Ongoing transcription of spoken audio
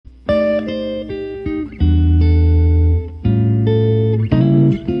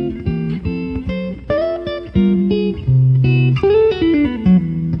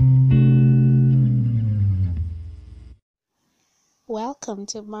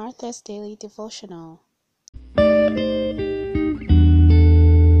to Martha's Daily Devotional.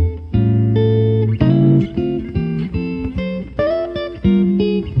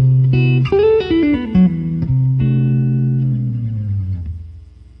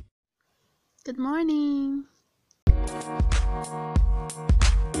 Good morning.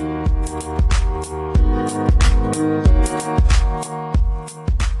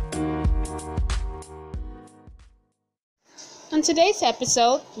 On today's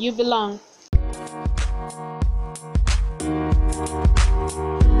episode, You Belong.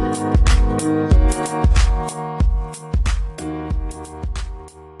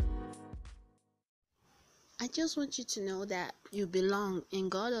 I just want you to know that you belong,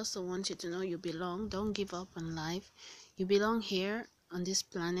 and God also wants you to know you belong. Don't give up on life. You belong here on this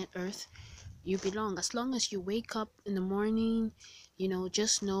planet Earth. You belong. As long as you wake up in the morning,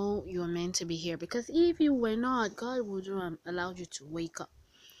 just know you are meant to be here. Because if you were not, God would allow you to wake up.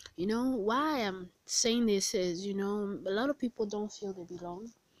 Why I'm saying this is, a lot of people don't feel they belong.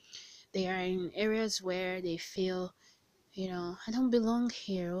 They are in areas where they feel, I don't belong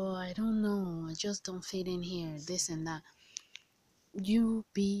here, or I don't know, I just don't fit in here, this and that. You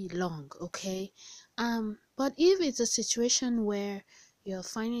belong, okay? But if it's a situation where you're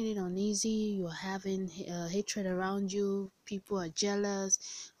finding it uneasy, you're having hatred around you, people are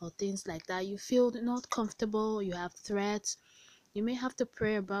jealous, or things like that, you feel not comfortable, you have threats, you may have to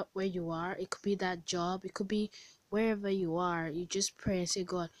pray about where you are. It could be that job, it could be wherever you are. You just pray and say,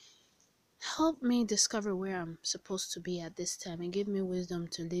 God, help me discover where I'm supposed to be at this time and give me wisdom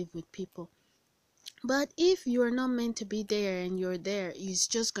to live with people. But if you are not meant to be there and you're there, it's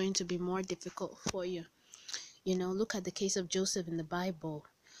just going to be more difficult for you. Look at the case of Joseph in the Bible.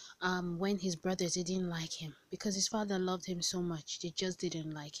 When his brothers, they didn't like him because his father loved him so much, they just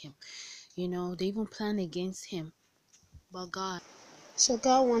didn't like him. They even planned against him, but God. So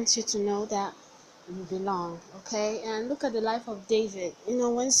God wants you to know that you belong, okay? And look at the life of David.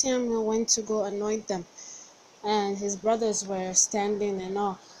 When Samuel went to go anoint them, and his brothers were standing and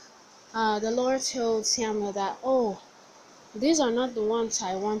all, the Lord told Samuel that, oh, these are not the ones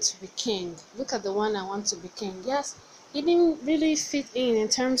I want to be king. Look at the one I want to be king. Yes, he didn't really fit in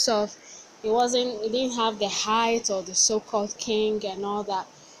terms of he didn't have the height of the so-called king and all that.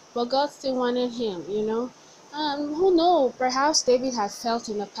 But God still wanted him. Who knows? Perhaps David had felt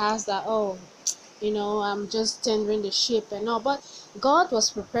in the past that, oh, I'm just tendering the sheep and all. But God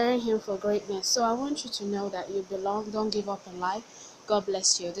was preparing him for greatness. So I want you to know that you belong. Don't give up in life. God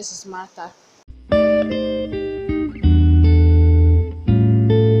bless you. This is Martha.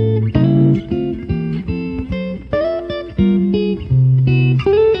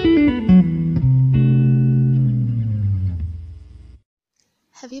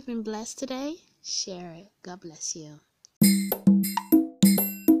 Have you been blessed today? Share it. God bless you.